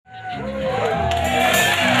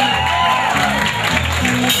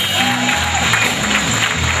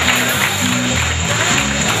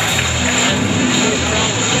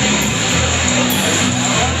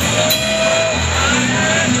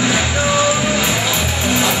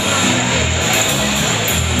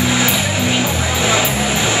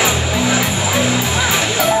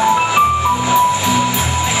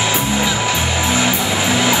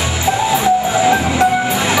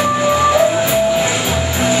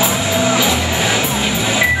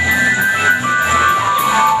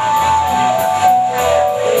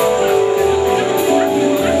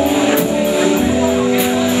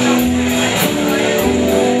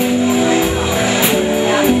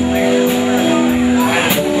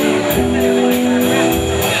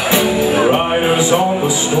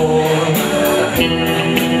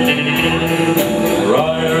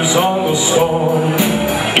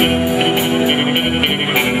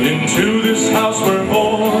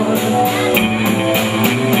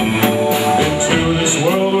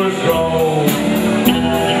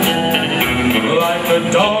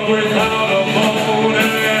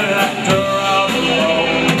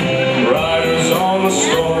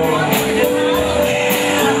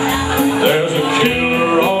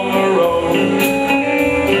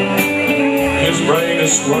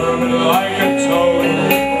squirming like a toad.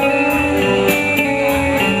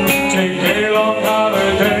 Take a long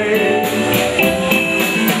holiday.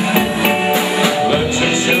 Let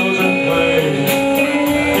your children play.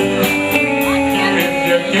 If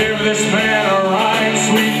you give this man a ride,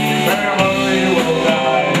 sweet family will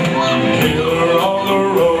die. Killer on the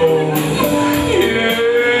road. Yeah.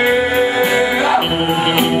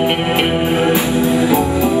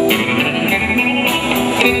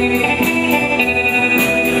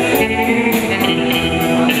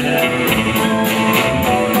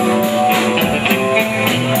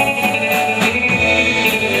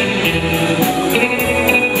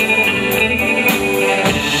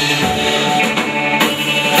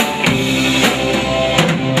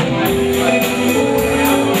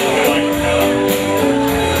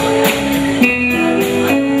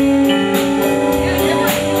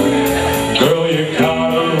 Girl, you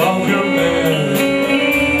gotta love your man.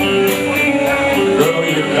 Girl,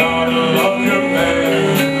 you gotta love your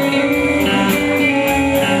man.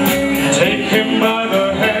 Take him by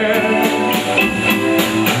the hand.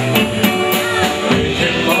 Make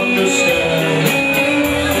him understand.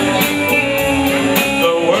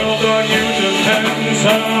 The world on you depends.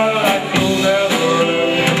 Our life will never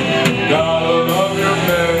end. Gotta love your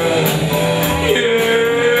man. Yeah.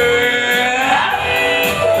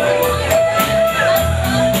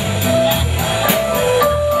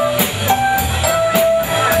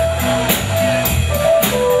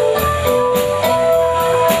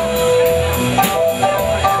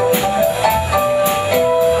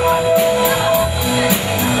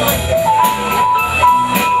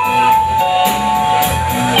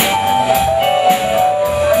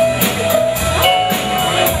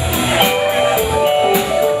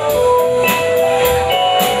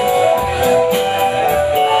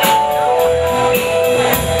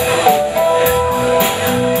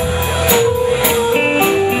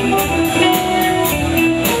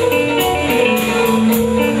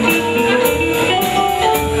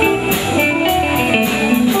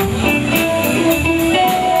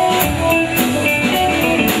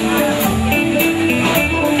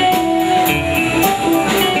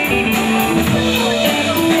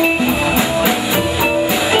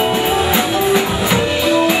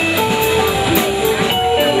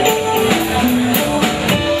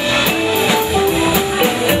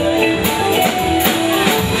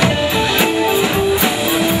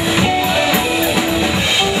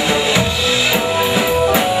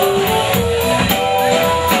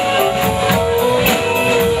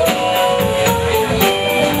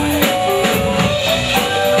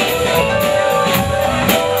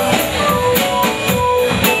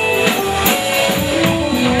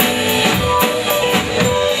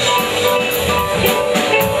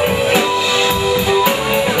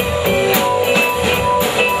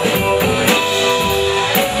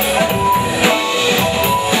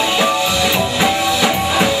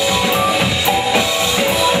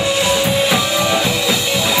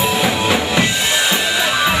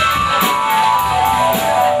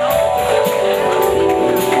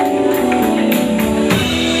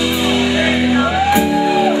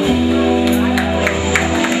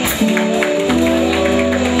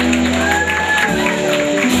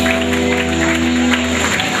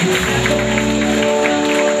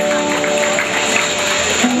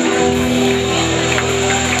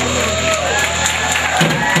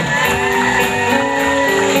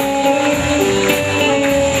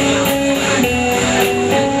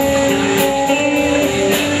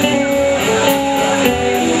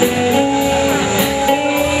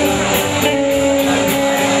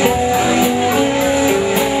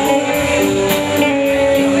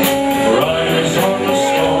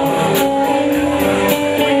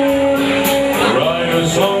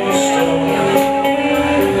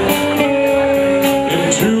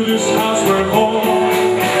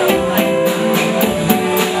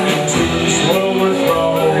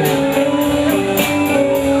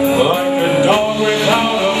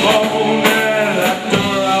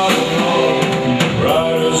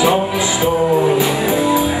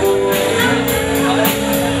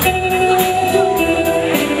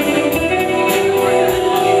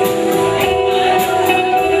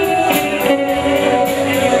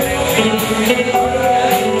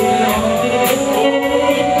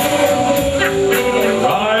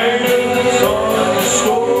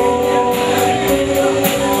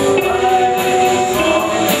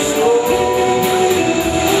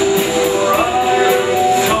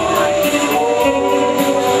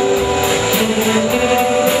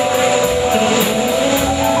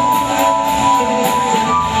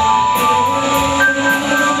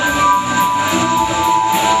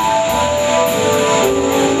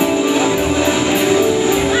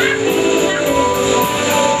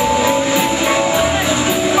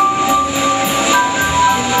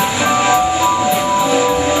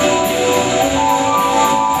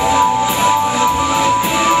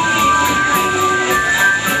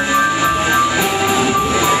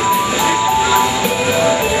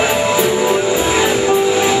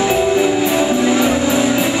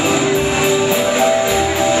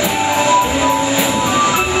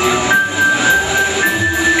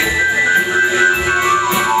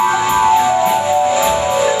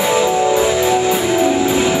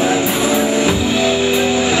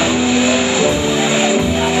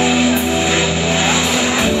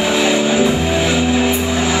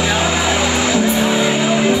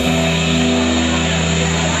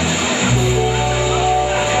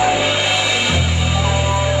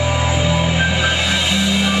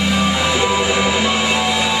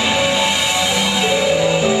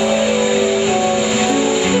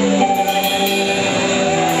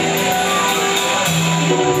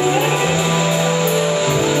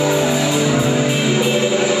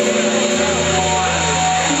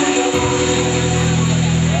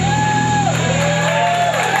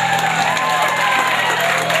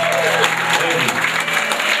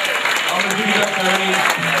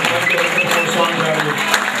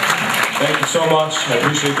 I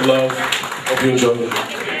appreciate the love. Hope you enjoyed it.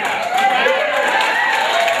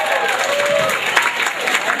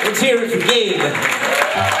 Let's hear it for Gabe.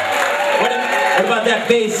 What about that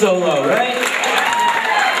bass solo, right?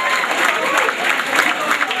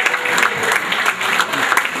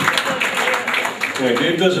 Yeah,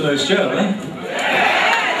 Gabe does a nice job, huh?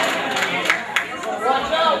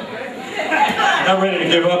 Not ready to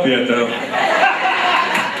give up yet, though.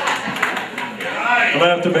 I'm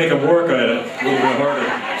gonna have to make him work at it a little bit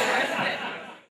harder.